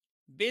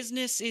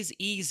Business is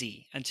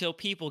easy until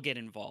people get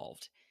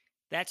involved.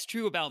 That's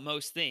true about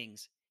most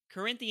things.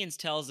 Corinthians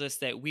tells us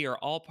that we are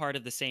all part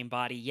of the same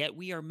body, yet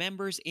we are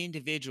members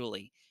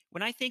individually.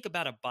 When I think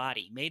about a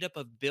body made up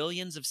of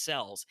billions of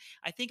cells,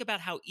 I think about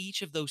how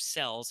each of those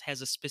cells has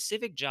a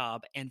specific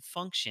job and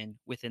function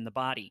within the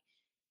body.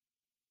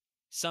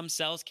 Some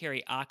cells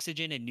carry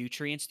oxygen and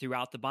nutrients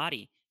throughout the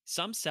body.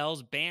 Some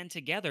cells band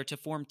together to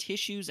form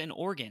tissues and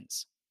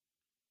organs.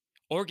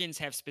 Organs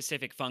have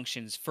specific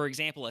functions. For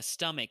example, a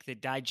stomach that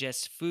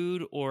digests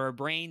food, or a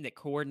brain that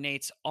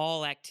coordinates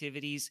all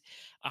activities,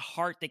 a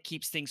heart that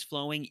keeps things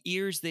flowing,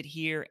 ears that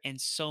hear,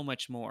 and so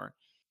much more.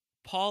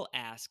 Paul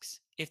asks,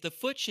 if the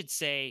foot should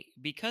say,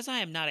 because I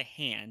am not a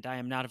hand, I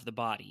am not of the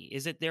body,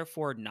 is it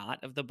therefore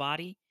not of the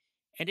body?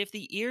 And if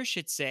the ear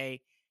should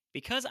say,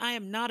 because I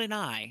am not an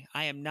eye,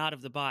 I am not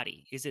of the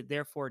body, is it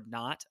therefore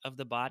not of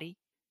the body?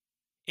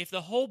 If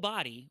the whole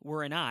body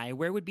were an eye,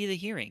 where would be the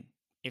hearing?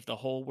 If the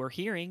whole were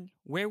hearing,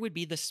 where would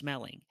be the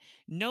smelling?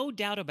 No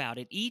doubt about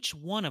it, each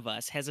one of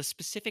us has a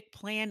specific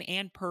plan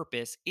and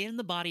purpose in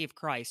the body of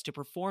Christ to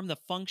perform the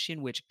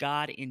function which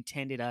God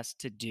intended us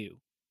to do.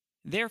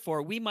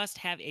 Therefore, we must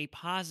have a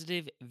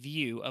positive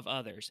view of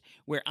others.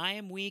 Where I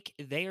am weak,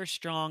 they are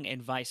strong,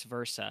 and vice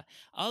versa.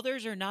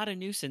 Others are not a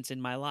nuisance in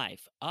my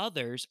life.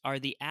 Others are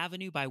the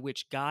avenue by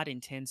which God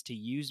intends to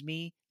use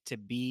me to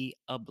be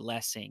a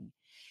blessing.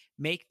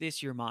 Make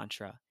this your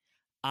mantra.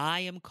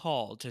 I am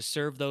called to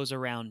serve those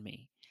around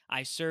me.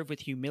 I serve with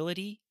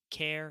humility,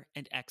 care,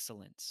 and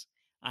excellence.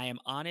 I am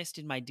honest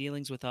in my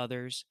dealings with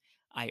others.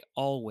 I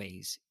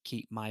always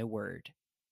keep my word.